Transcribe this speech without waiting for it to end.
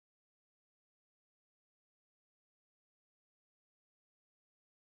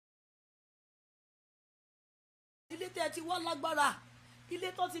ilé tẹ́ ti wá lágbára,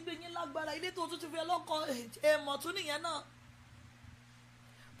 ilé tó ti bí yín lágbára, ilé tó tún ti fẹ́ lọ́kọ èèmọ̀ tún nìyẹn náà.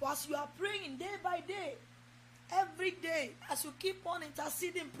 But as you are praying day by day, every day, as you keep on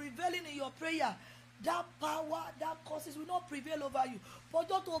interceding, prevailing in your prayer, that power, that causes will not prevail over you.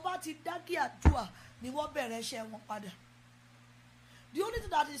 Bọ́jọ́ tó bá ti dákì àdúrà ni wọ́n bẹ̀rẹ̀ iṣẹ́ wọn padà. The only thing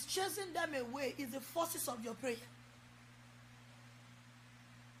that is chasing them away is the forces of your prayer.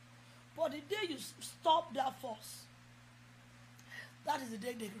 But the day you stop that force, that is the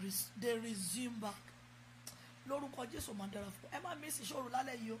day they resume back. Lórúkọ Jésù máa dára fún ẹ má miss ìṣòro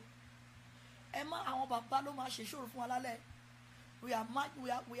lálẹ́ yìí o. Ẹ má àwọn bàbá ló máa ṣe ìṣòro fún wa lálẹ́. We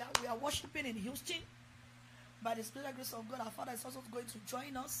are worshiping in Houston. By the special grace of God, our Father is also going to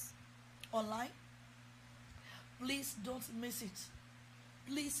join us online. Please don't miss it.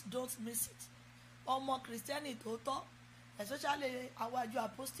 Please don't miss it. Ọmọ Kristẹni tòótọ́, especially àwọn àjọ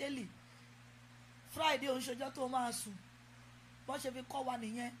apostoli, Friday oṣooṣọ́ tó máa sùn. Bọ́n ṣe fi kọ́ wa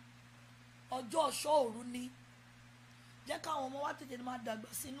nìyẹn. Ọjọ́ ọ̀ṣọ́ òru ni. Jẹ́ káwọn ọmọ wa tètè máa dàgbà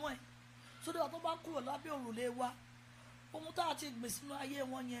sínú ẹ̀. Sódì wa tó bá kúrò lábẹ́ òrùlé wa, ohun tá a ti gbìn sínú ayé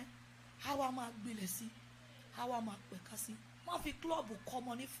wọn yẹn, á wá máa gbilẹ̀ sí, á wá máa pẹ̀ka sí. Má fi klọ́ọ̀bù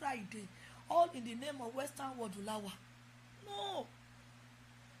kọ́mọ ní Friday, all in the name of Western World Lawa. No.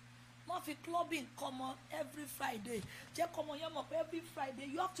 Má fi clubbing kọ́mọ every Friday. Jẹ́ kọ́mọ yẹn mọ̀ pé every Friday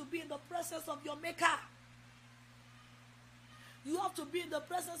you have to be in the presence of your maker. You have to be in the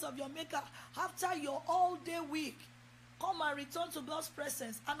presence of your maker after your all-day week. Come and return to God's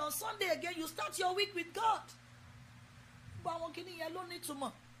presence. And on Sunday again, you start your week with God. But àwọn kìíní yẹn ló ní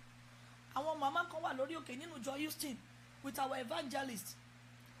ìtumọ̀. Àwọn màmá kan wà lórí òkè nínú ìjọ Houston with our evangelist.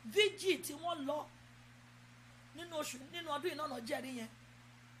 VG tí wọ́n lọ nínú ọdún iná náà jẹ́rìí yẹn.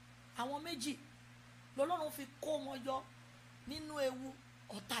 Àwọn méjì lọ́lọ́run fi kó wọn yọ nínú ewu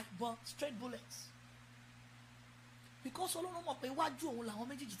ọ̀tá ìbọn straight bullets. Because Ọlọ́run mọ̀ pé iwájú òun làwọn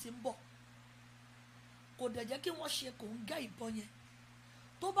méjèèjì ti ń bọ̀. Kò dẹ̀ jẹ́ kí wọ́n ṣe kò ń gẹ́ ìbọn yẹn.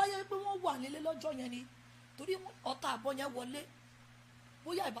 Tó bá yẹ pé wọ́n wà nílé lọ́jọ́ yẹn ni, torí ọ̀tá ìbọn yẹn wọlé,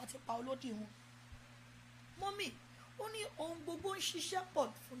 bóyá ìbá ti pa olódì wọn. Mọ́mì, ó ní ohun gbogbo ń ṣiṣẹ́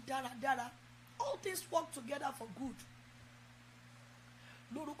pọ̀ fún dáradára. All things work together for good.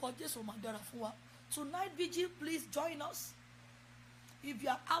 Lórúkọ Jésù máa dára fún wa. Tonight vigil, please join us. If you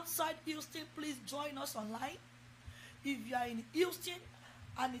are outside Houston, please join us online. If you are in Houston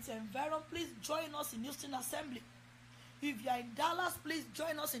and its environment, please join us in Houston Assembly. If you are in Dallas, please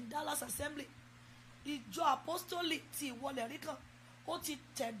join us in Dallas Assembly. Ìjọ apostolic ti ìwọlẹ̀ rí kan, ó ti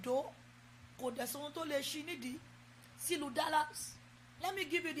tẹ̀dó, kò dẹ̀ sóhun tó lè ṣí nídìí sílùú Dallas. Let me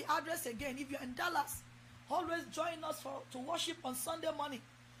give you the address again. If you are in Dallas, always join us to worship on Sunday morning.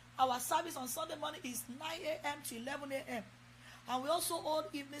 Our service on Sunday morning is 9 a.m. to 11 a.m. And we also hold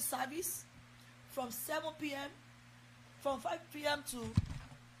evening service from 7 p.m. from 5 p.m. to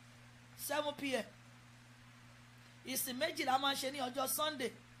 7 p.m. Ìsìn méjì la máa ń ṣe ní ọjọ́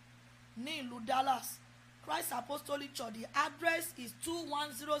Sunday ní ìlú Dallas. Christ Apostolic Church. The address is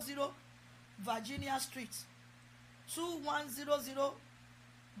 2100 Virginia Street. 2100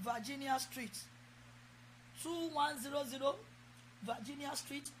 Virginia Street. 2100 Virginia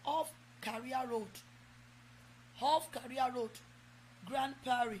Street off Carrier Road. Off Carrier Road, Grand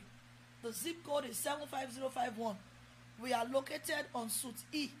Prairie. The zip code is 75051. We are located on Suite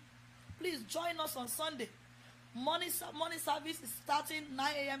E. Please join us on Sunday. Morning service is starting 9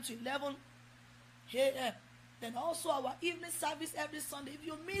 a.m. to 11 a.m. Then also our evening service every Sunday. If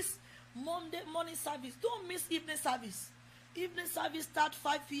you miss Monday morning service, don't miss evening service. Evening service starts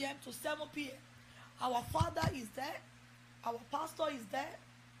 5 p.m. to 7 p.m. Our Father is there. Our pastor is there.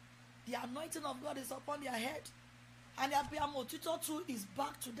 The anointing of God is upon their head. And Abiyamo Tito too is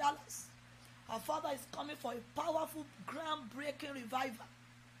back to Dallas. Our Father is coming for a powerful, groundbreaking revival.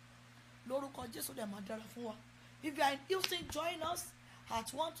 Lórúkọ Jésù dẹ̀ máa dára fún wa. If you are in Houston, join us at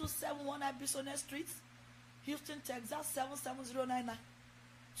 12719 Bisonnet Street, Houston, Texas 77099.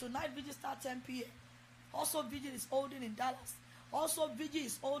 Tonight, vigil starts 10 p.m. Also, vigil is holding in Dallas. Also, vigil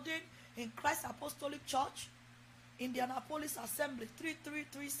is holding in Christ Apostolic Church, Indianapolis Assembly,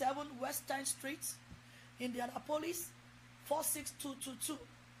 3337 West 10th Street, Indianapolis 46222.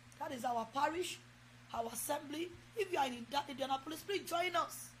 That is our parish, our assembly. If you are in Indianapolis, please join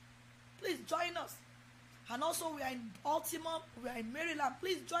us. Please join us. And also we are in Baltimore, we are in Maryland.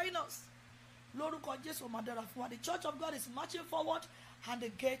 Please join us. Lórúkọ Jésù máa dára fún wa. The church of God is marching forward and the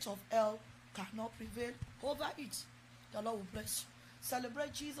gates of hell cannot prevail over it. The Lord will bless you.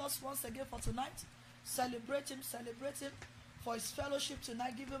 Celebrate Jesus once again for tonight. Celebrate him for his fellowship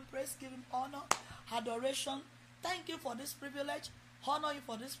tonight. Give him praise, give him honor, adoration. Thank you for this privilege. honor you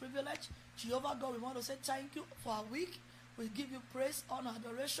for this privilege. Jehovah God, we want to say thank you for our week. We give you praise, honor,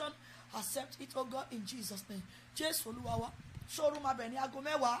 adoration. Accept it, oh God, in Jesus' name. Jesus Oluwa, showroom abeni ago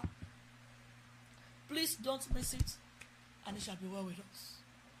mewa. Please don't miss it, and it shall be well with us.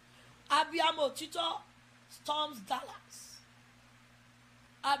 Abiamo Tito, Storms Dallas.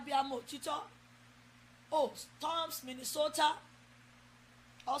 Abiamo Tito. Oh, Storms Minnesota.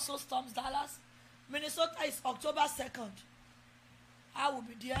 Also Storms Dallas. Minnesota is October 2nd. I will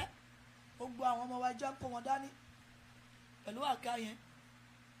be there. Ogbo àwọn ọmọ wa jẹ́ kó wọn dání. Pẹ̀lú àga yẹn,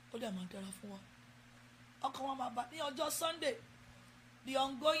 ó dẹ̀ máa dára fún wọn. Ọkàn wọn máa bá ní ọjọ́ Sunday. The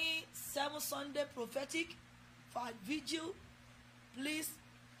ongoing 7 Sunday prophetic vigil. Please,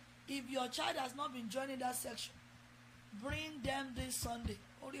 if your child has not been joining that section, bring them this Sunday.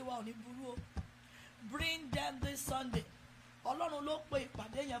 Orí wa ò ní burú o. Bring them this Sunday. Ọlọ́run ló pe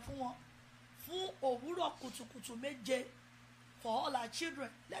ìpàdé yẹn fún wọn. Fún òwúrọ̀ kùtùkùtù méje. For all our children,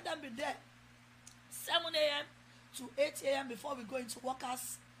 let them be there 7 a.m. to 8 a.m. before we go into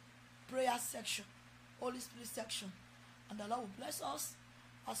workers' prayer section, Holy Spirit section. And the Lord will bless us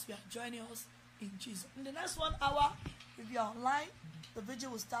as we are joining us in Jesus. In the next 1 hour, if you are online, the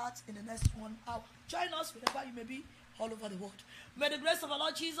vigil will start in the next 1 hour. Join us wherever you may be all over the world. May the grace of our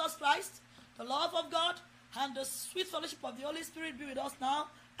Lord Jesus Christ, the love of God, and the sweet fellowship of the Holy Spirit be with us now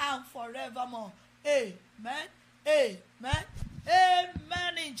and forevermore. Amen. Amen.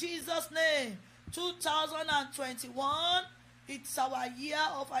 Amen in Jesus' name. 2021, it's our year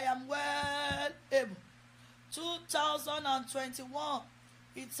of I am well able. 2021,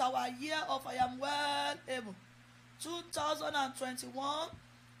 it's our year of I am well able. 2021,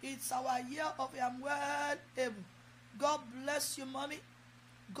 it's our year of I am well able. God bless you, mommy.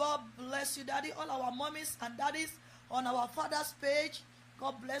 God bless you, daddy. All our mommies and daddies on our father's page.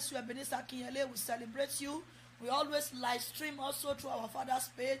 God bless you, Ebenezer Kinyele. We celebrate you. We always live stream also through our father's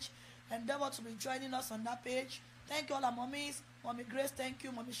page. Endeavor to be joining us on that page. Thank you all our mommies. Mommy Grace, thank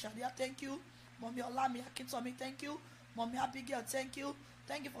you. Mommy Shadia, thank you. Mommy Olami Akintomi, thank you. Mommy Abigail, thank you.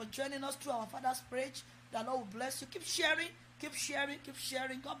 Thank you for joining us through our father's page. The Lord will bless you. Keep sharing, keep sharing, keep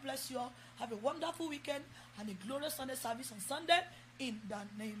sharing. God bless you all. Have a wonderful weekend and a glorious Sunday service on Sunday in the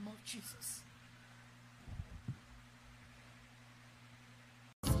name of Jesus.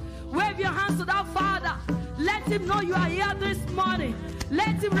 Wave your hands to that Father. Let him know you are here this morning.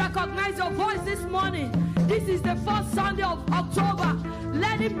 Let him recognize your voice this morning. This is the first Sunday of October.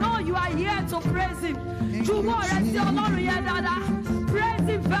 Let him know you are here to praise him. Praise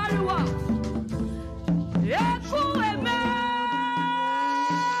him very well.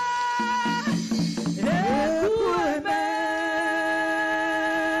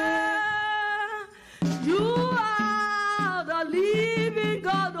 You are the living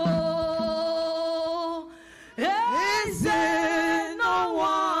God. Is there no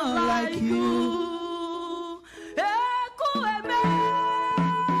one like you?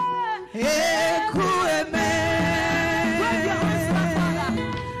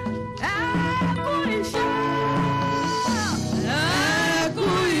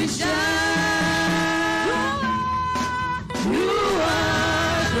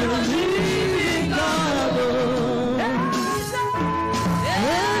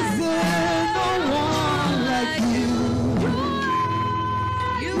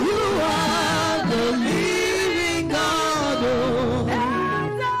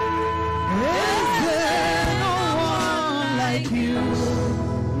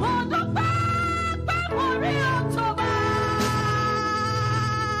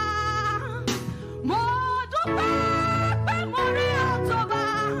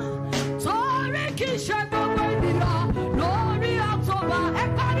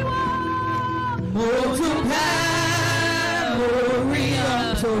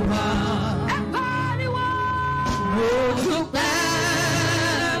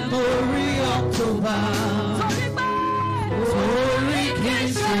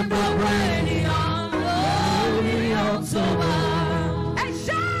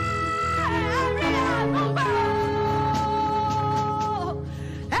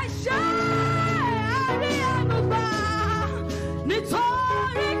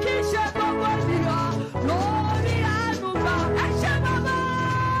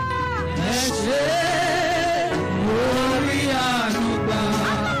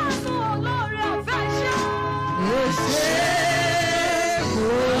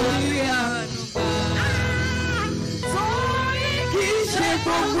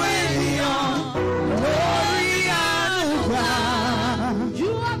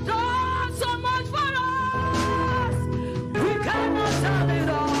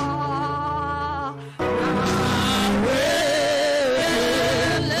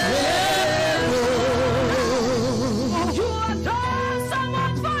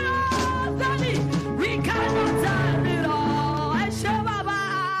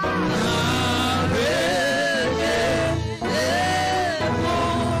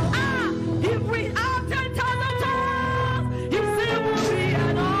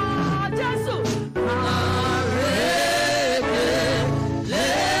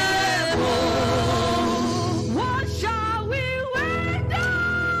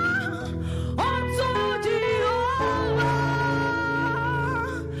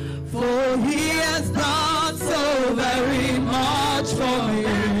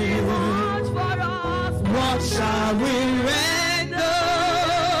 will render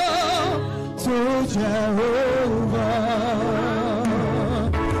to Jehovah,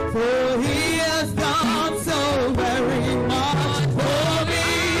 for he has done so very much for me.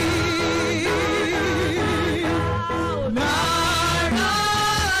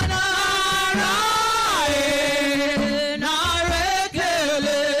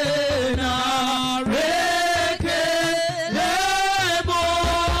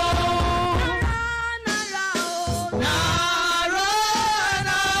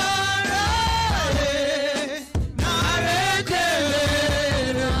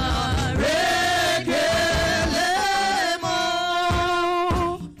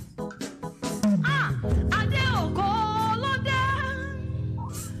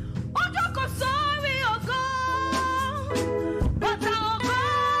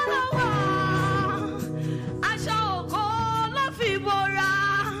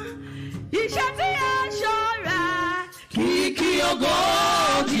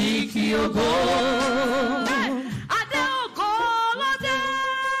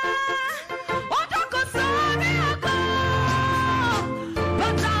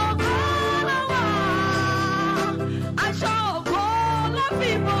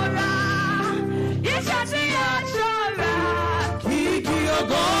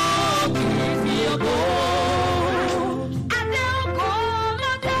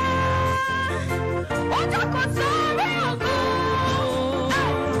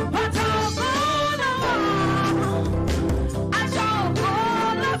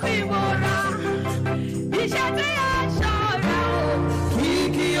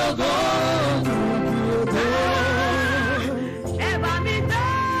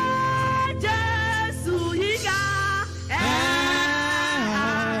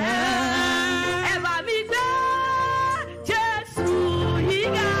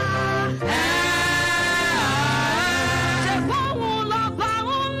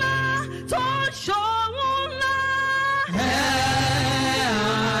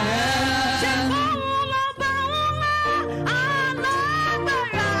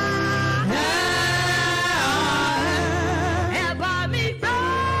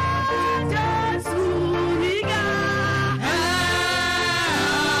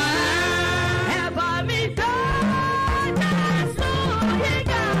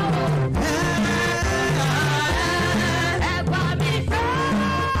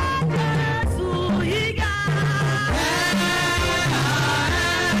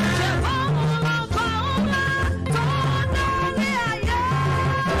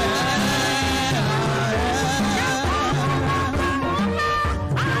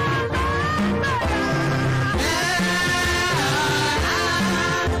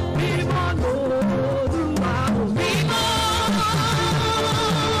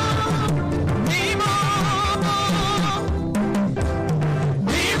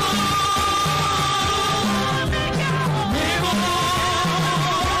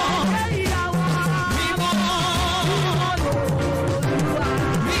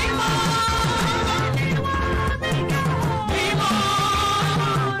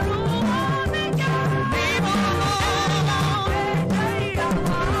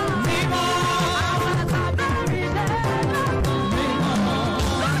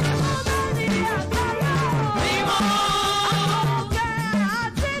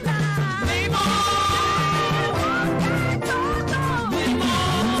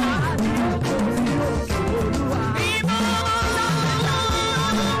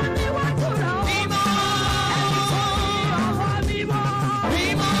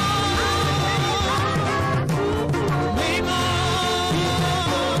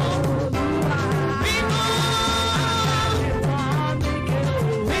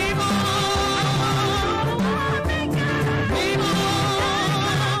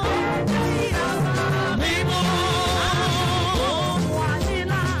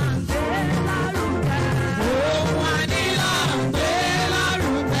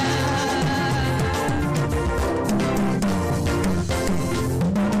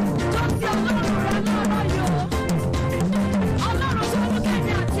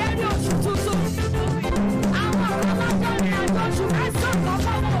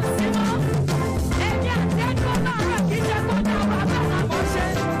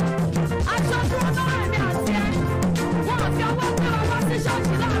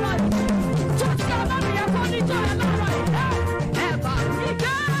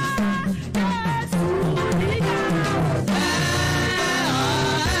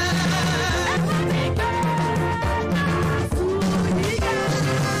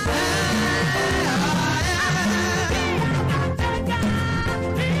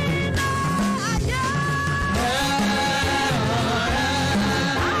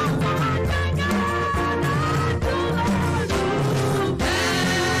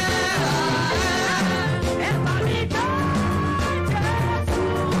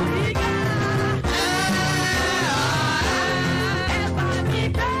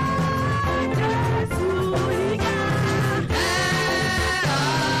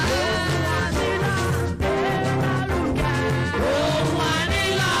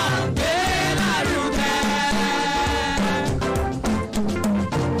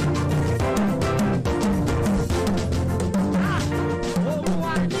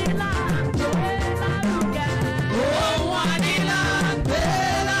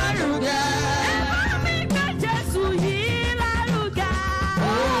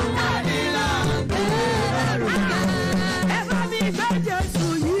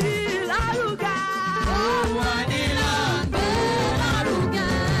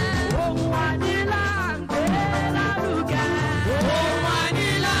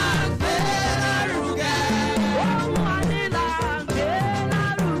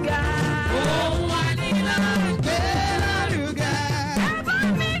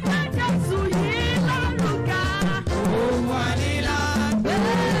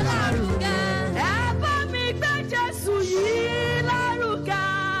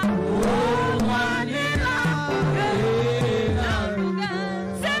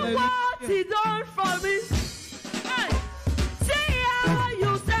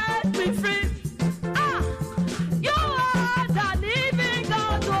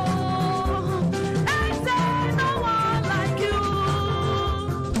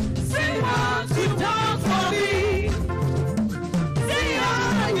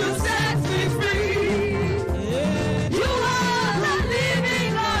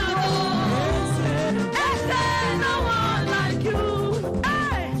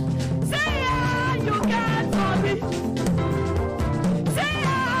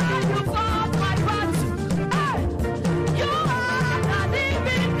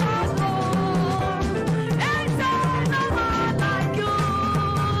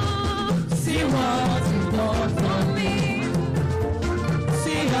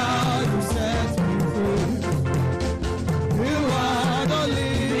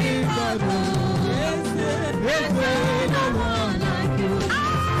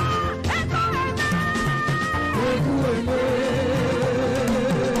 You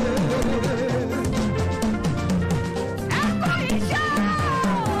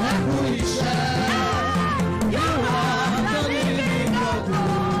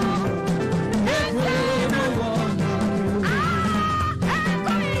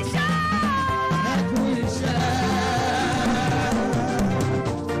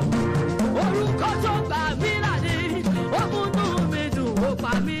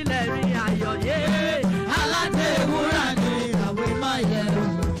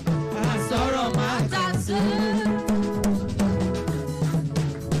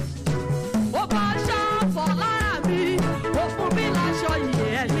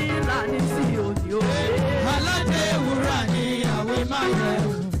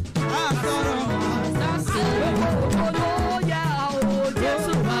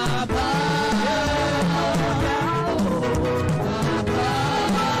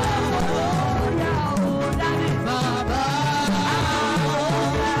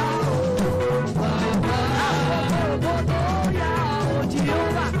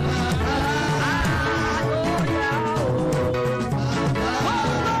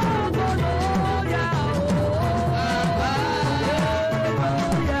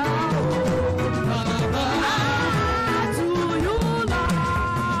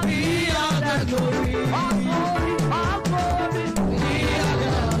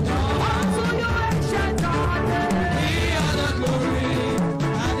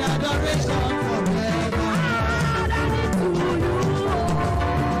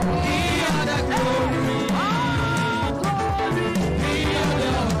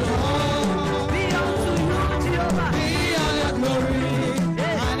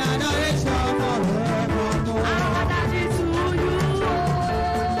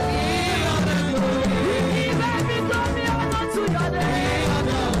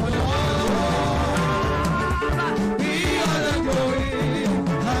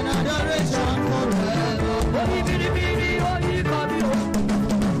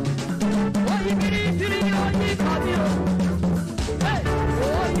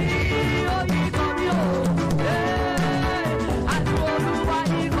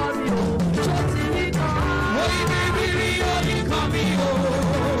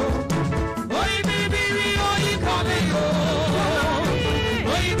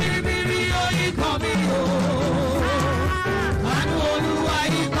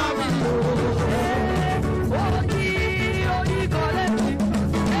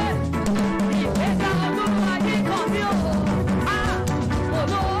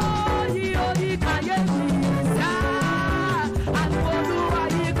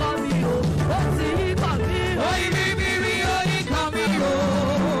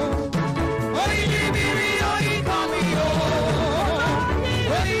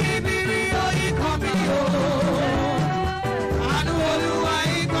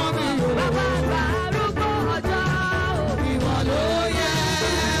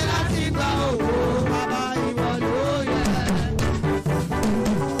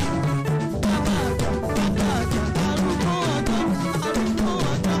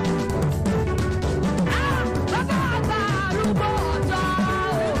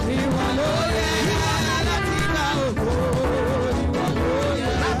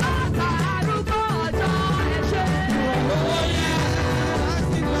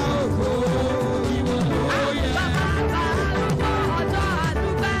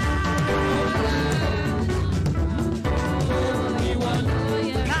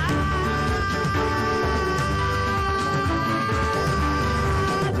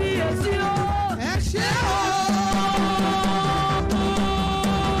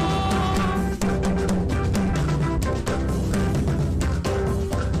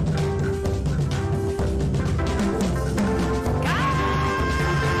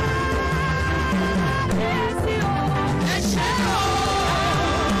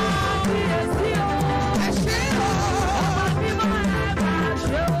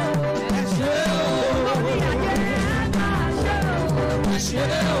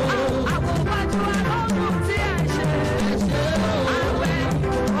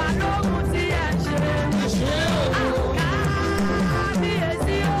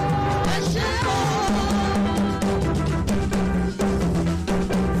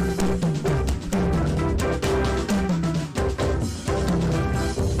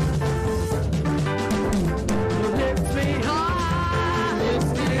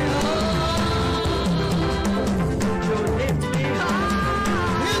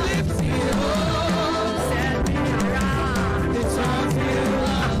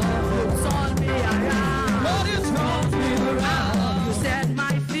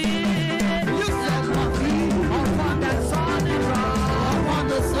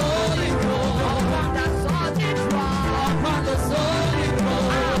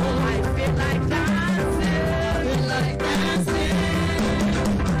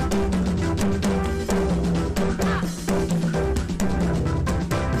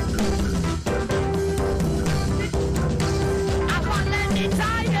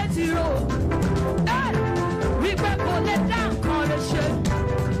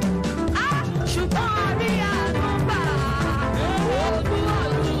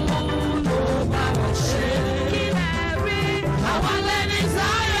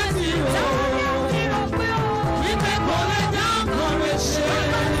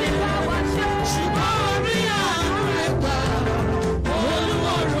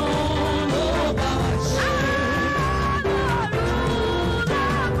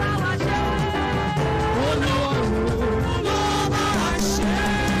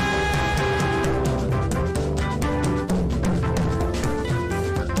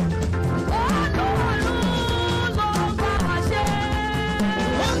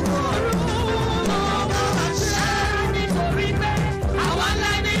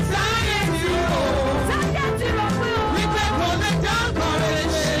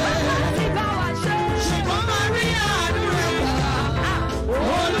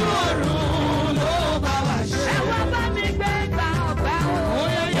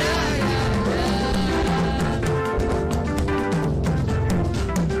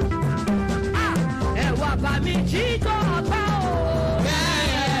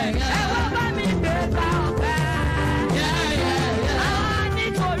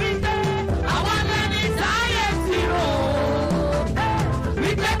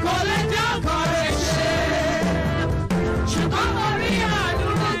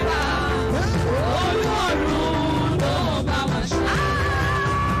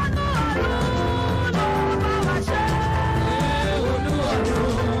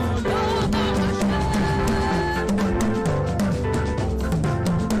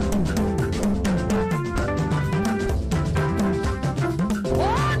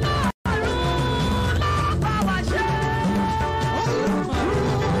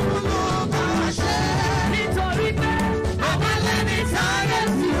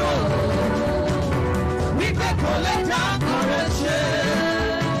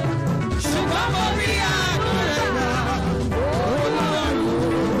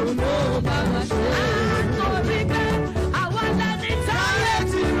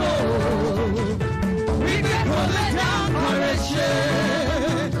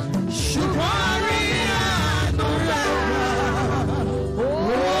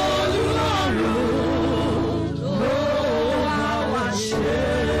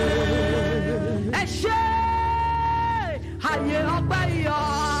yọ.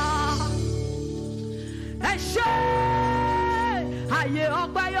 Ẹ ṣé ayé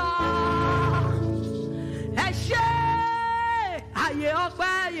ọpẹ́ yọ. Ẹ ṣé ayé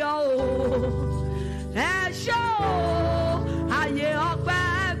ọpẹ́ yọ o. Ẹ ṣé o ayé ọpẹ́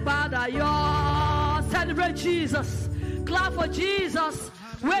padà yọ. Celebrate Jesus. Clap for Jesus.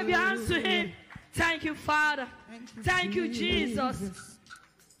 Wave your hands to him. Thank you, Father. Thank you, Jesus.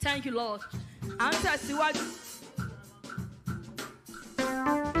 Thank you, Lord. Answer síwájú.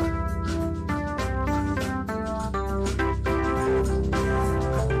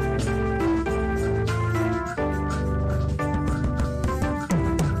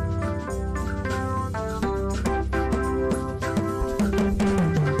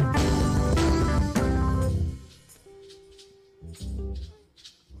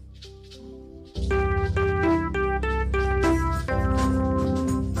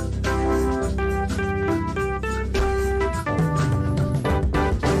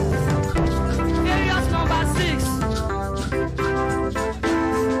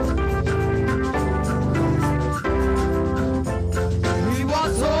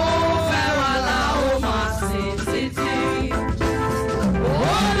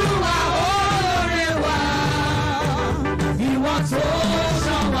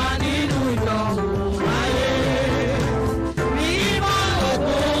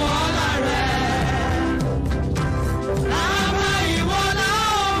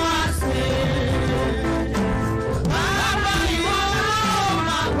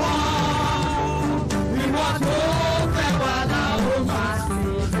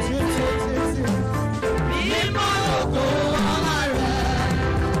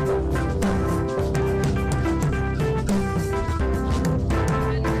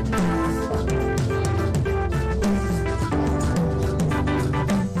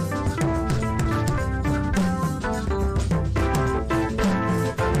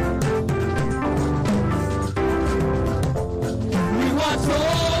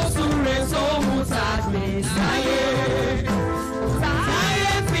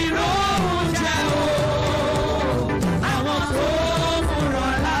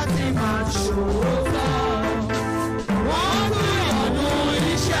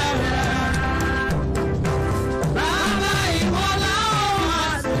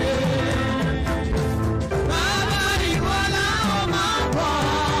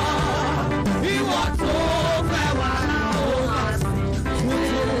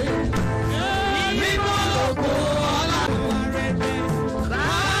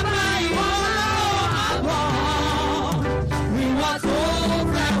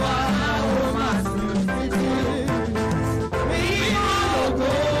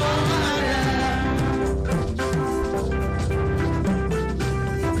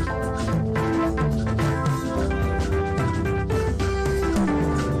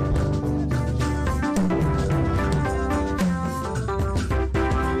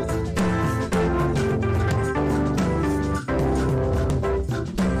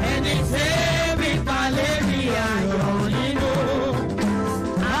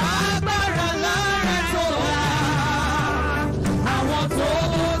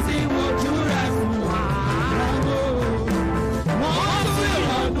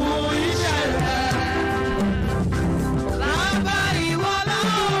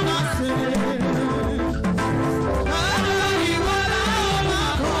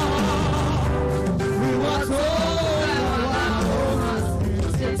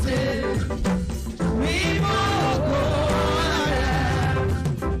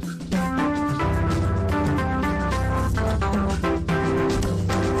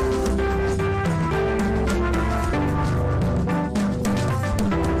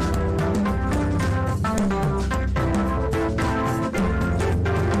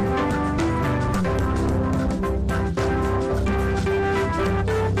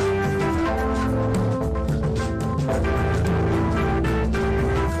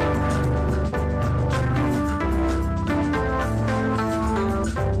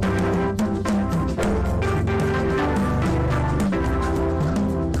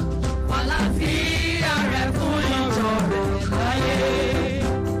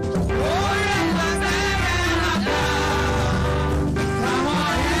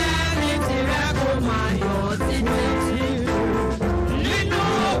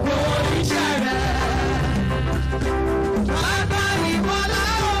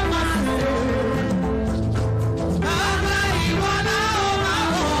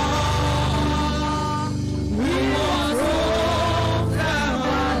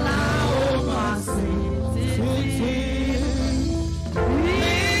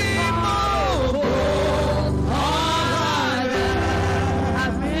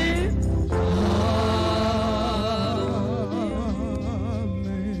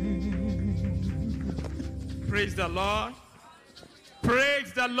 Praise the Lord.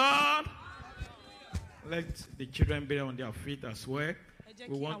 Praise the Lord. Let the children be on their feet as well.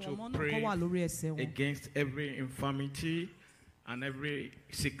 We want to pray against every infirmity and every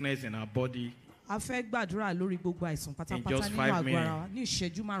sickness in our body. In just 5 minutes,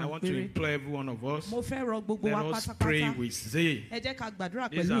 I want to implore every one of us. Let us pray with zeal. This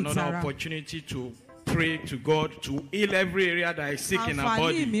is another opportunity to pray to God to heal every area that is sick in our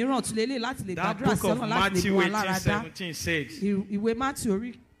body. That book of Matthew 18:17 says,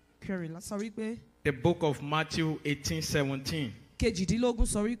 the book of Matthew 18:17,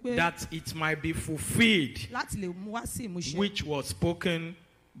 that it might be fulfilled, which was spoken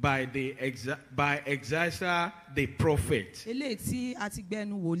by Isaiah the prophet,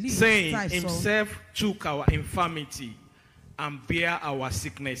 saying, himself took our infirmity and bear our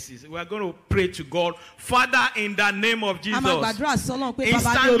sicknesses. We are going to pray to God. Father, in the name of Jesus,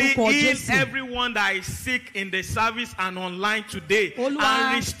 instantly heal everyone that is sick in the service and online today,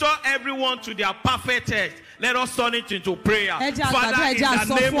 and restore everyone to their perfect health. Let us turn it into prayer. Father, in the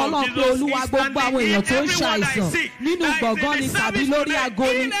name of Jesus, instantly heal everyone that is sick. In the service today,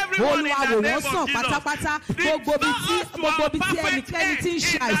 heal everyone in the name of Jesus. Restore us to our perfect health. In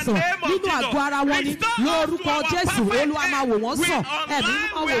the name of Jesus, restore us to our perfect health. We online with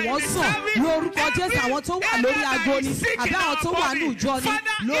service every area that is sick in our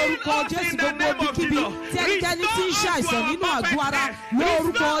body. Father, in the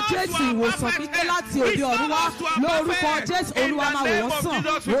name of Jesus, restore us to our perfect health. Lórúkọ Jésù Olúwa máa wò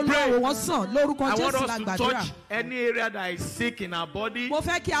wọ́n sàn lórúkọ Jésù la gbàdúrà. Any area that is sick in our body. Mo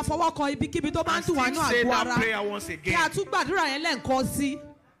fẹ́ kí a fọwọ́ kan ibikíbi tó bá ń dùn wá ní àgọ́ ara. Kí a tún gbàdúrà yẹn lẹ́ẹ̀kan sí.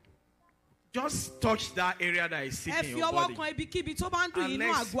 Just touch that area that is sick in your body. And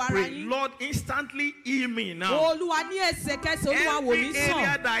let's pray. Lord, instantly heal me now. Every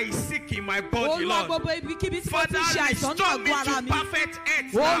area that is sick in my body, Lord. Father, restore me to perfect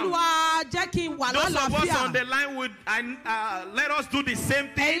health now. Those of us on the line would let us do the same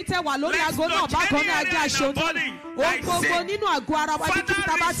thing. Let's touch any area in our body that is sick. Father, restore me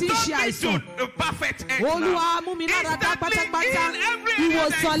to perfect health now. Instantly heal every area that is sick in my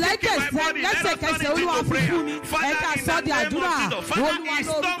body. Lẹ́sẹ̀kẹsẹ̀ Olúwa fi fún mi ẹ̀ka sọ́dí àdúrà Olúwa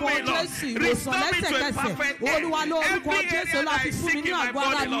lórúkọ Jésù ìwòsàn lẹ́sẹ̀kẹsẹ̀ Olúwa lórúkọ Jésù Olúwa fi fún mi ní àgọ́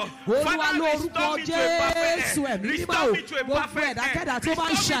ara mi Olúwa lórúkọ Jésù ẹ̀mí mímọ́ o gbogbo ẹ̀dákẹ́dà tó bá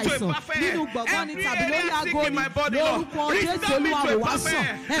ń ṣàìsàn nínú gbọ̀ngàn ní tàbí lórí aago ni lórúkọ Jésù Olúwa wò wá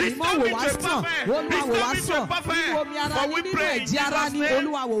sàn ẹ̀mí mímọ́ wò wá sàn Olúwa wò wá sàn nínú omi ara ní nínú ẹ̀jẹ̀ ara ní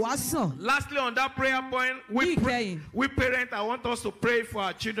Olúwa wò wá sàn. Lastly, on that prayer point, we parents, I want us to pray for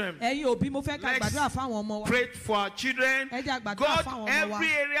our children. Ẹ̀yin òbí mo fẹ́ ká gbàdúrà fáwọn ọmọ wa. Pray for our children. Ẹ jẹ́ gbàdúrà fáwọn ọmọ wa. God,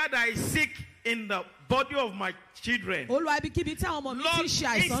 every area that is sick in the body of my children. Olúwa ibikíbi tí àwọn ọmọ mi ti ṣe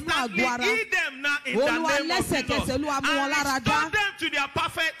àìsàn náà àgọ́ ara. Lord, instantly heal them now in the name of Jesus. Olúwa lẹ́sẹ̀kẹsẹ̀ Olúwa mú wọn lára dá. And restore them to their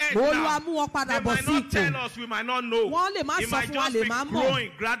perfect health now. Olúwa mú wọn padà bọ̀ sí ipò. They might not tell us, we might not know. Wọ́n lè má sọ fún wa lè má mọ̀. It might just be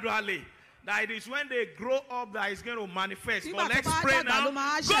growing gradually. That it is when they grow up that it's going to manifest. But let's pray now.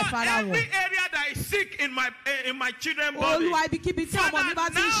 God, every area that is sick in my children's body, Father,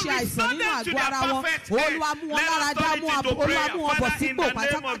 now restore them to their perfect health. Let us turn it into prayer. Father, in the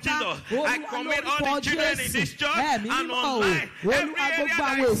name of Jesus, I commit all the children in this church and online. Every area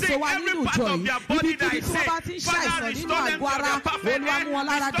that is sick, every part of their body that is sick, Father, restore them to their perfect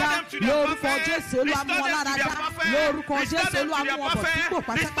health. Restore them to their perfect health. Restore them to their perfect health. Restore them to their perfect health.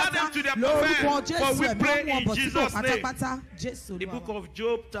 Restore them to their perfect. For we pray in Jesus' name. The book of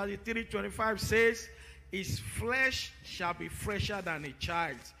Job 33:25 says, his flesh shall be fresher than a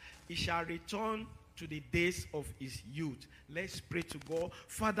child's. He shall return to the days of his youth. Let's pray to God.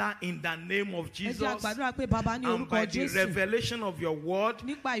 Father, in the name of Jesus, and by the revelation of your word,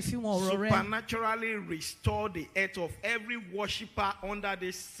 supernaturally restore the health of every worshipper under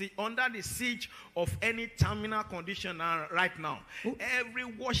the siege of any terminal condition right now. Every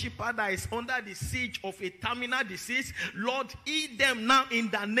worshipper that is under the siege of a terminal disease, Lord, heal them now in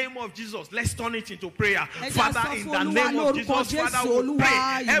the name of Jesus. Let's turn it into prayer. Father, in the name of Jesus, Father, we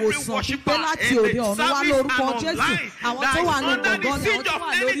pray every worshipper in the service and online that is under the siege of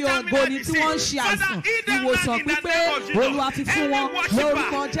any terminal disease, Father, heal them now in the name of Jesus.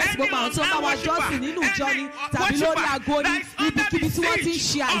 Every worshiper,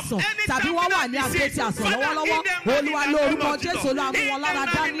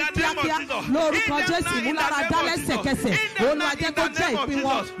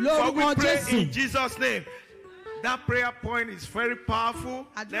 any in Jesus' name. That prayer point is very powerful.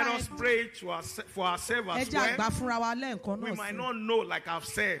 Let us pray for ourselves as well. We might not know, like I've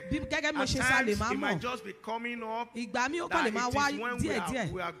said. At times, it might just be coming up. That it is when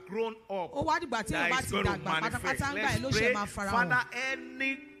we are grown up that it's going to manifest. Let's pray. Father,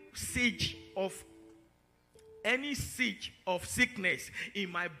 any siege of sickness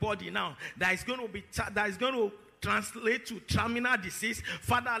in my body now that is going to translate to terminal disease,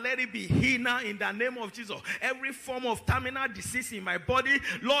 Father, let it be healed now in the name of Jesus. Every form of terminal disease in my body,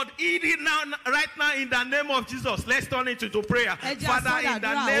 Lord, heal it now, right now in the name of Jesus. Let's turn it into prayer. Father, in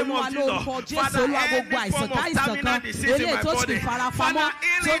the name of Jesus, Father, any form of terminal disease in my body, Father,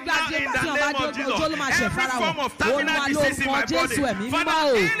 heal it now in the name of Jesus. Every form of terminal disease in my body,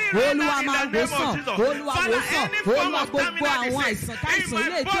 Father, heal it now in the name of Jesus. Father, any form of terminal disease in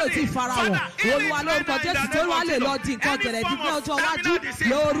my body, Father, heal it now in the name of Jesus. Lord, God, that I give you ọjọ́ iwájú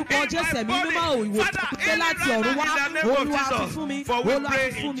lórúkọ Jésù ẹ̀mí mímọ́ ìwò pé láti ọ̀run wá Olúwa fi fún mi Olúwa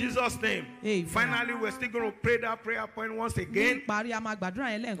fi fún mi. In Jesus' name. Finally, we're still going to pray that prayer point once again.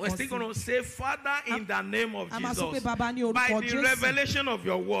 We're still going to say, Father, in the name of Jesus, by the revelation of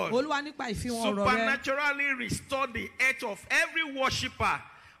your word, supernaturally restore the earth of every worshiper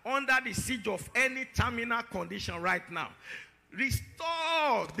under the siege of any terminal condition right now.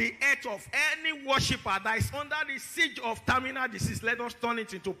 Restore the earth of any worshipper that is under the siege of terminal disease. Let us turn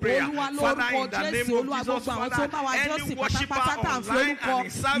it into prayer. Father, in the name of Jesus, Father, any worshipper online and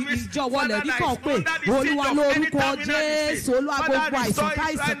in service, Father, that is under the siege of any terminal disease, Father, restore it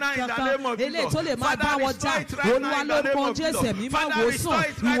right now in the name of Jesus. Father, restore it right now in the name of Jesus. Father, restore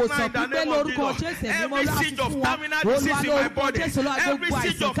it right now in the name of Jesus. Every siege of terminal disease in my body, every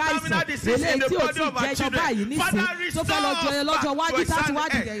siege of terminal disease in the body of our children, Father, restore lọ́jọ́ wájú táti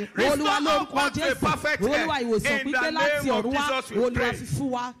wájú Olúwa lórúkọ Jésù Olúwa ìwòsàn pípé láti ọ̀run wá Olúwa fi fún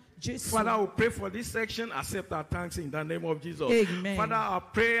wa. Father, we pray for this section. Accept our thanks in the name of Jesus. Amen. Father, our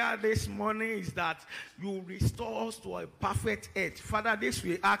prayer this morning is that you restore us to a perfect health. Father, this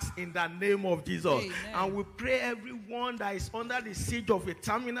we ask in the name of Jesus. Amen. And we pray everyone that is under the siege of a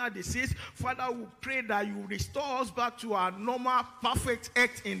terminal disease, Father, we pray that you restore us back to our normal perfect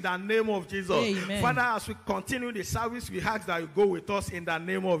health in the name of Jesus. Amen. Father, as we continue the service, we ask that you go with us in the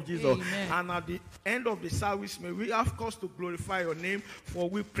name of Jesus. Amen. And at the end of the service, may we have cause to glorify your name, for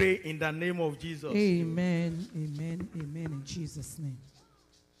we pray in the name of Jesus. Amen. Amen. Amen. In Jesus' name.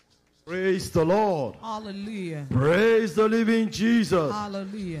 Praise the Lord. Hallelujah. Praise the living Jesus.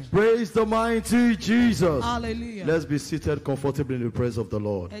 Hallelujah. Praise the mighty Jesus. Hallelujah. Let's be seated comfortably in the presence of the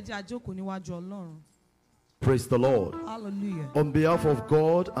Lord. Praise the Lord. Hallelujah. On behalf of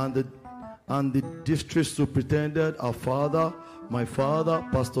God and the district superintendent, our father, my father,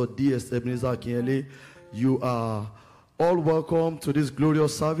 Pastor D.S. Ebenezer Akinyele, you are all welcome to this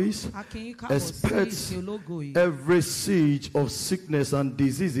glorious service. Expect every siege of sickness and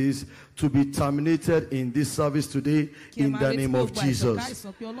diseases to be terminated in this service today in the name of Jesus.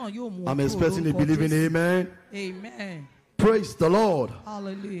 I'm expecting a believing amen. Amen. Praise the Lord.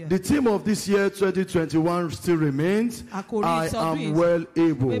 Hallelujah. The theme of this year 2021 still remains, I am well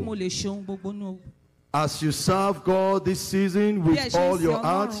able. As you serve God this season with all your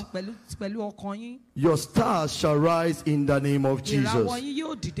heart, your stars shall rise in the name of Jesus.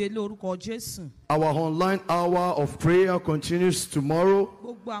 Our online hour of prayer continues tomorrow,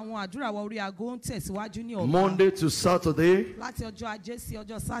 Monday to Saturday.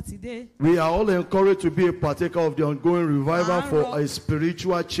 We are all encouraged to be a partaker of the ongoing revival for a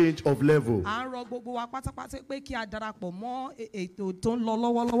spiritual change of level.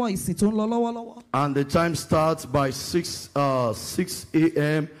 And the time starts by 6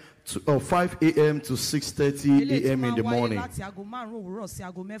 a.m. to 5 a.m. to 6:30 a.m. in the morning.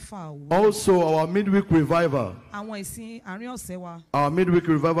 Also, our midweek revival. Our midweek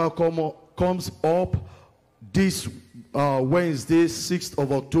revival comes up this Wednesday, 6th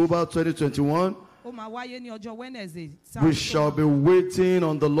of October, 2021. We shall be waiting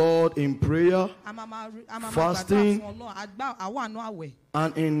on the Lord in prayer, fasting,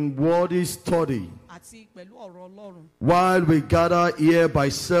 and in wordy study, while we gather here by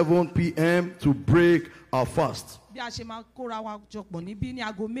 7 p.m. to break our fast.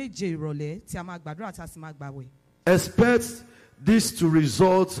 Expect this to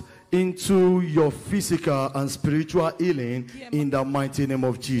result into your physical and spiritual healing in the mighty name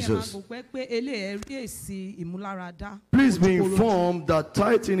of Jesus. Please be informed that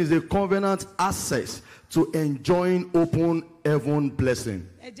tithing is a covenant access to enjoying open heaven blessing.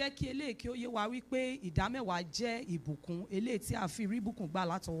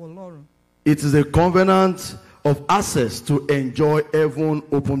 It is a covenant of access to enjoy heaven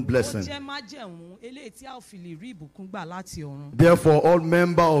open blessing. Therefore, all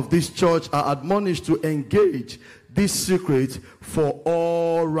members of this church are admonished to engage this secret for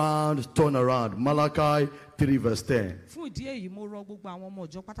all round turnaround. Malachi 3 verse 10.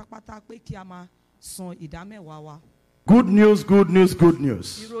 Good news, good news, good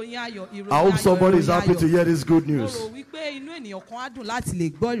news. I hope somebody is happy to hear this good news.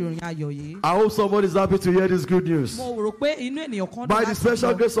 I hope somebody is happy to hear this good news. By the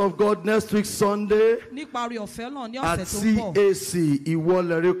special grace of God, next week Sunday at CAC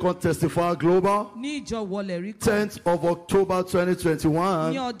Iwolerikon Testify Global, 10th of October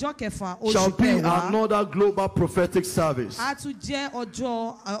 2021, shall be another global prophetic service.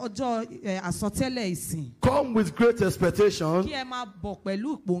 Come with great expectation,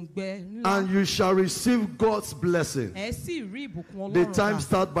 and you shall receive God's blessing. The time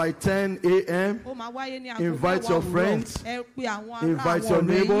starts by 10 a.m. Invite your friends, invite your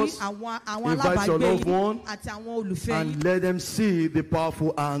neighbors, invite your loved one, and let them see the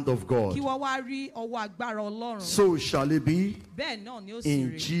powerful hand of God. So shall it be.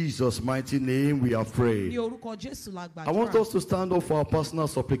 In Jesus' mighty name we are prayed. I want us to stand up for our personal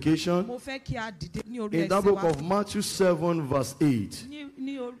supplication. In that book of Matthew 7 verse 8,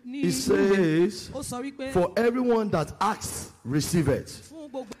 it says, for everyone that asks, receive it,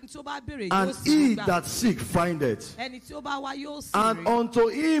 and he that seek, find it, and unto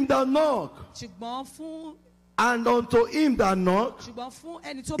him that knock, and unto him that knock,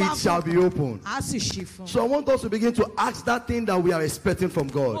 it shall be opened. So I want us to begin to ask that thing that we are expecting from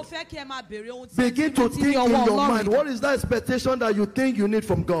God. Begin to think in your mind, what is that expectation that you think you need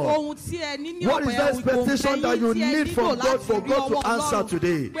from God? What is that expectation that you need from God for God to answer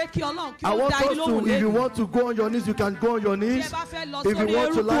today? I want us to, if you want to go on your knees, you can go on your knees. If you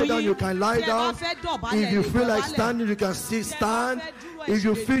want to lie down, you can lie down. If you feel like standing, you can stand. If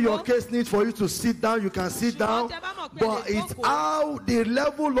you feel your case needs for you to sit down, you can sit down. But it's how the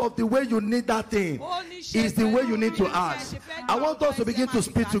level of the way you need that thing is the way you need to ask. I want us to begin to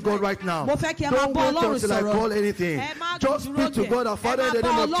speak to God right now. Don't wait until I call anything. Just speak to God. Father, in the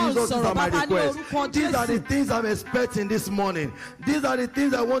name of Jesus, these are my requests. These are the things I'm expecting this morning. These are the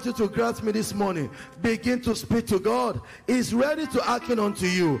things I want you to grant me this morning. Begin to speak to God. He's ready to hearken unto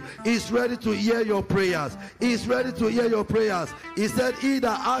you. He's ready to hear your prayers. He's ready to hear your prayers. He said, he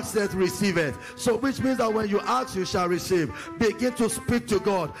that asketh, receive it. So which means that when you ask, you shall receive. Begin to speak to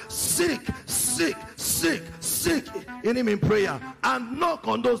God. Seek, seek, seek, seek in him in prayer, and knock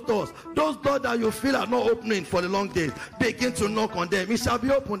on those doors. Those doors that you feel are not opening for the long days, begin to knock on them. It shall be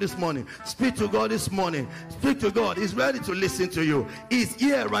open this morning. Speak to God this morning. Speak to God. He's ready to listen to you. He's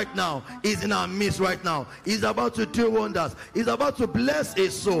here right now. He's in our midst right now. He's about to do wonders. He's about to bless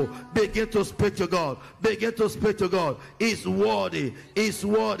his soul. Begin to speak to God. Begin to speak to God. He's worthy. He's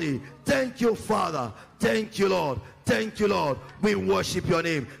worthy. Thank you, Father. Thank you, Lord. Thank you, Lord. We worship your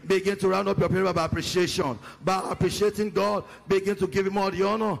name. Begin to round up your prayer by appreciation. By appreciating God, begin to give him all the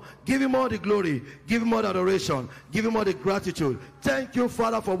honor, give him all the glory, give him all the adoration, give him all the gratitude. Thank you,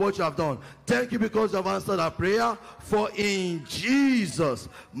 Father, for what you have done. Thank you because you have answered our prayer. For in Jesus'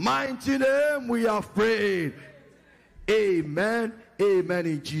 mighty name we have prayed. Amen. Amen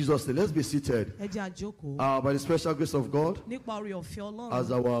in Jesus' name. Let's be seated. By the special grace of God,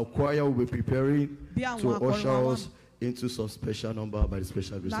 as our choir will be preparing to usher us into some special number by the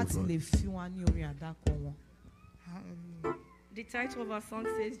special grace of God. The title of our song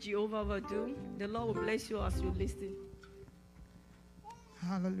says, Jehovah will do. The Lord will bless you as you listen.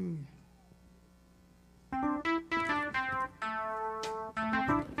 Hallelujah.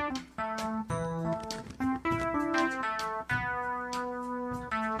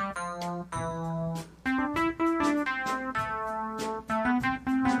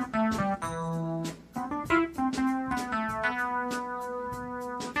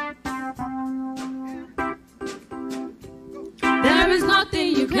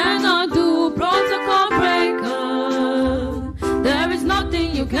 You cannot do, protocol breaker. There is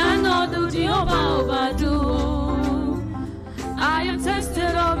nothing you cannot do, Jehovah overdo.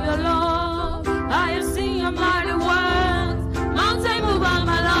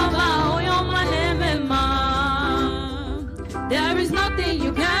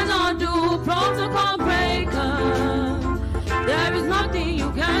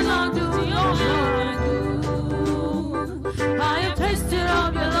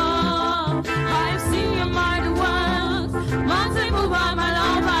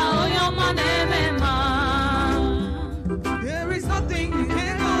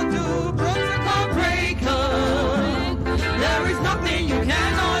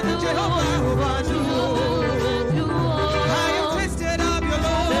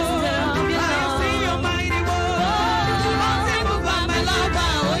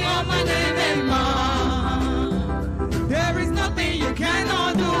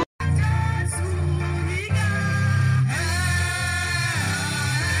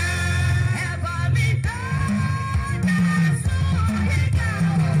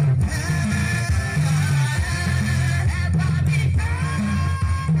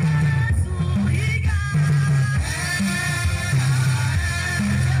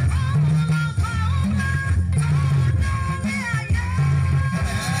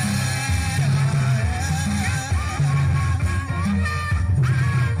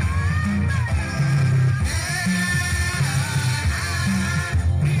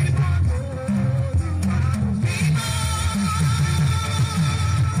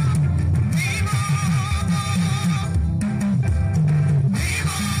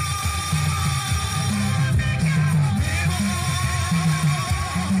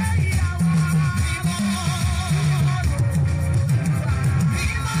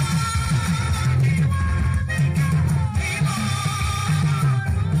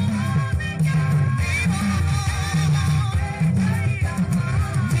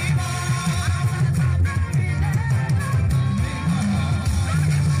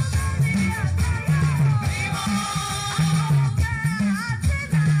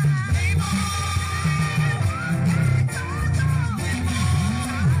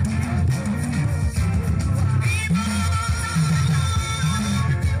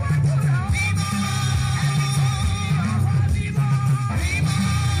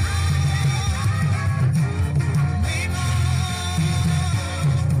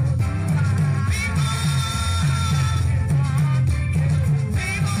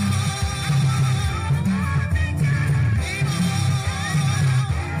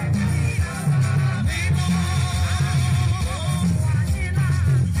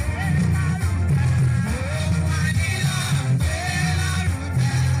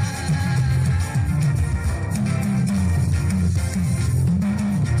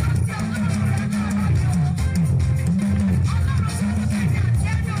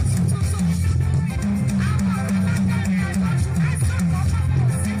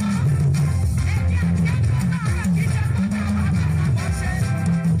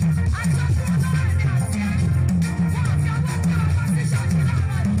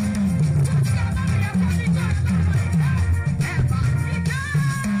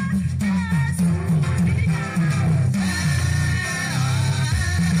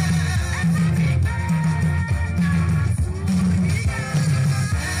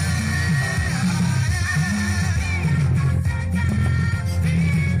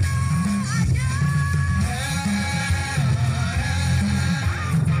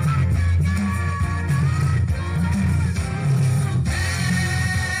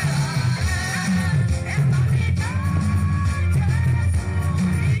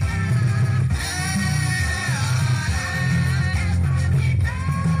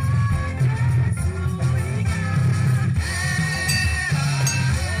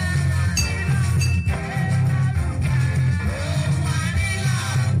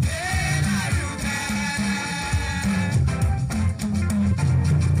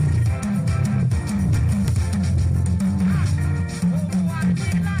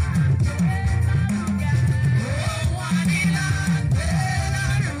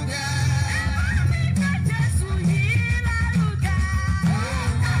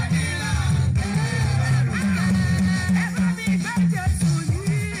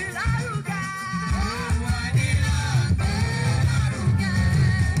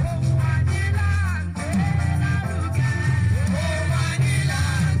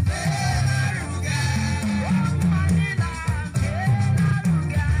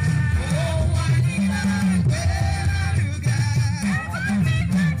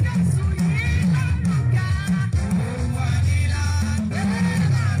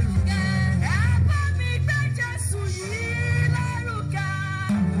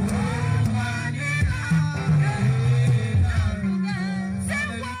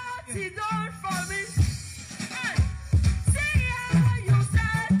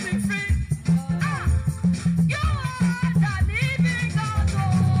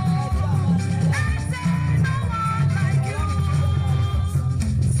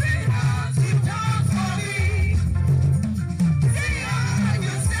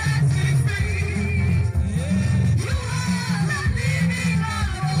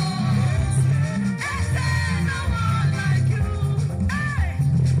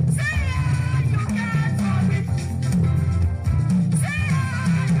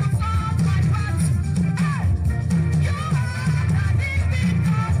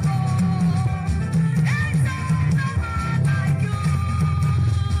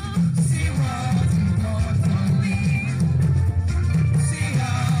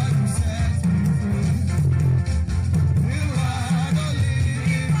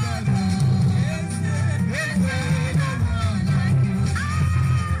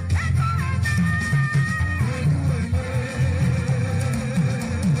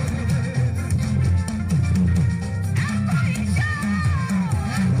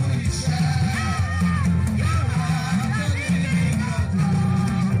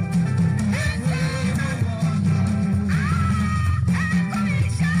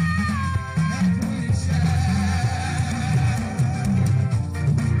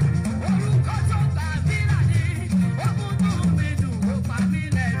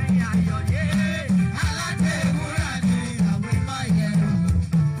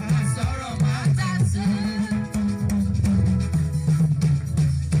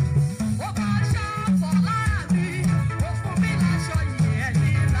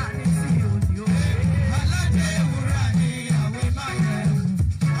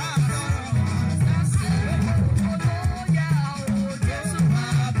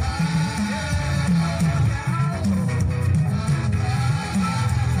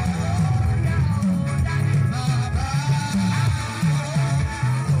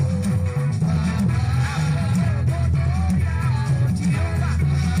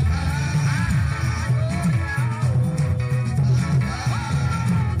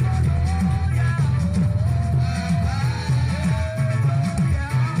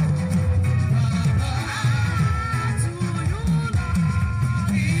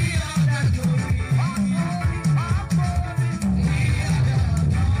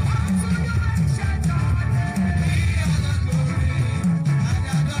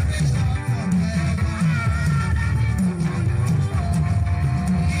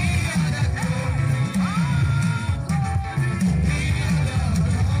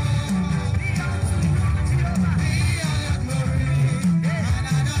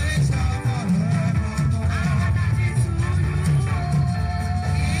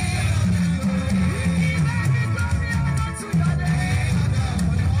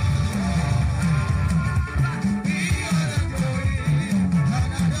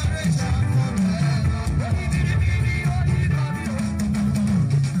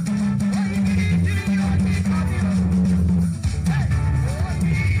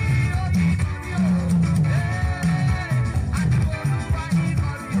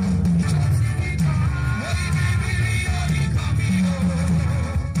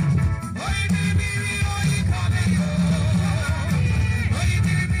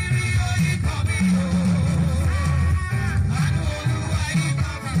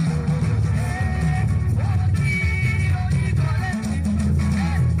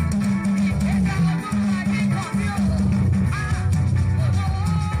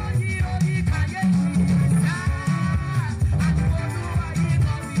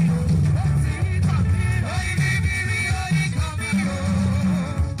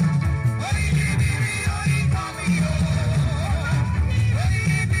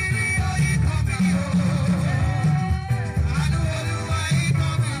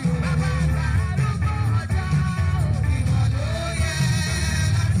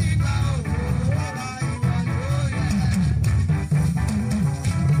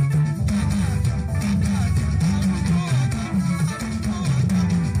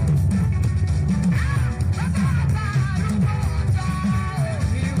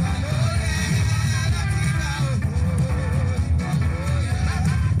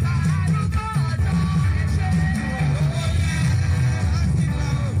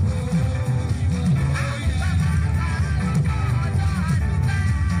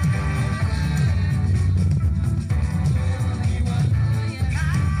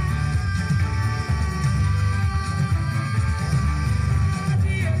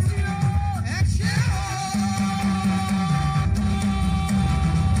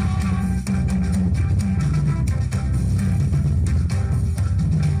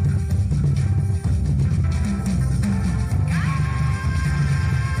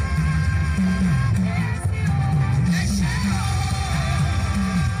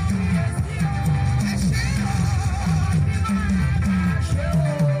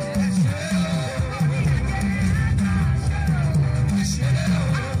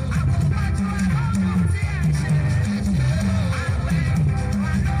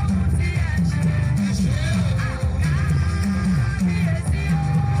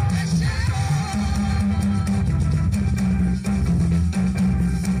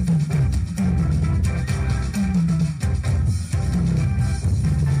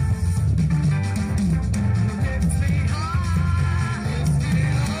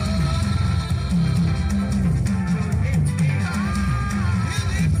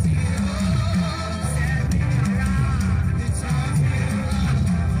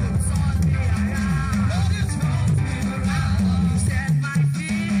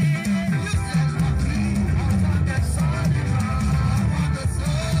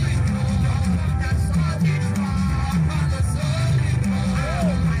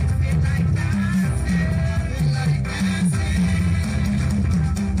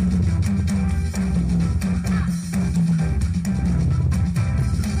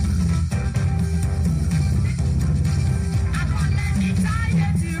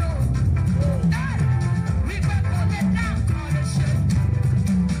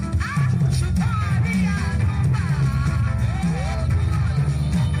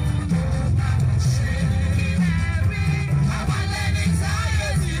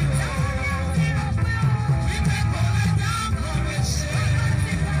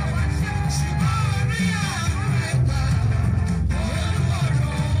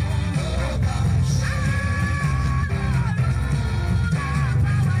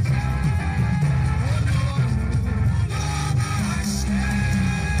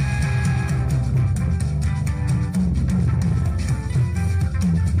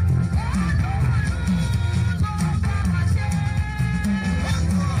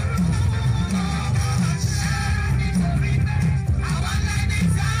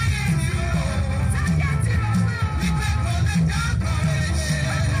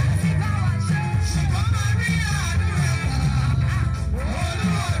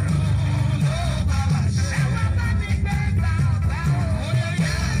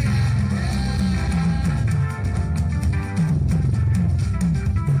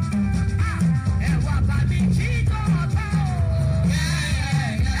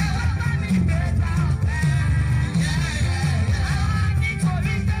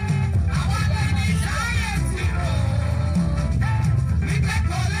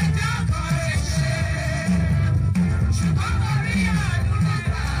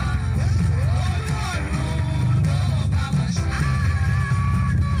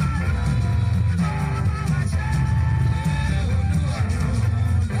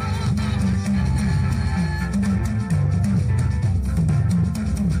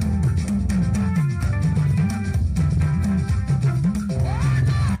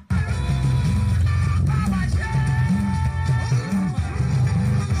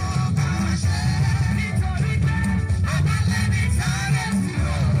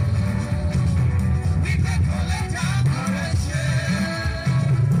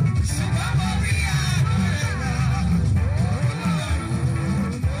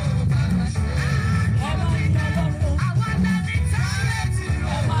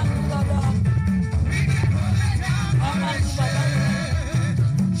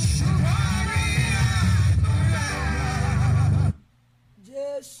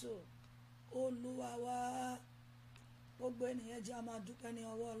 olúwa wá. Gbogbo ènìyàn jẹ́ a máa dúpẹ́ ní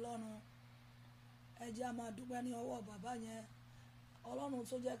ọwọ́ Ọlọ́run. Ẹ jẹ́ a máa dúpẹ́ ní ọwọ́ bàbá yẹn. Ọlọ́run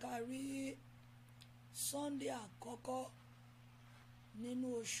tó jẹ́ ká rí Sunday àkọ́kọ́ nínú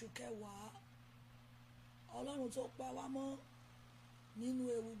oṣù kẹwàá. Ọlọ́run tó pa wá mọ́ nínú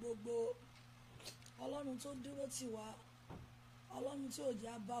ewu gbogbo. Ọlọ́run tó dúró tì wá. Ọlọ́run tí ò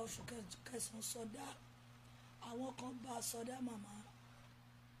jẹ́ á bá oṣù kẹsàn-án sọdá. Àwọn kan bá a sọdá màmá.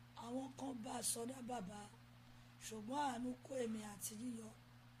 Àwọn kan bá a sọdá bàbá. Ṣùgbọ́n àánú kó èmi àti yíyọ.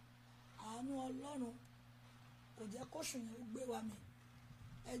 Àánú Ọlọ́run kò jẹ́ kóṣù yẹn ó gbé wa mì.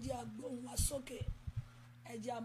 Ẹ jẹ́ a gbóhùn wa sókè. Ẹ jẹ́ a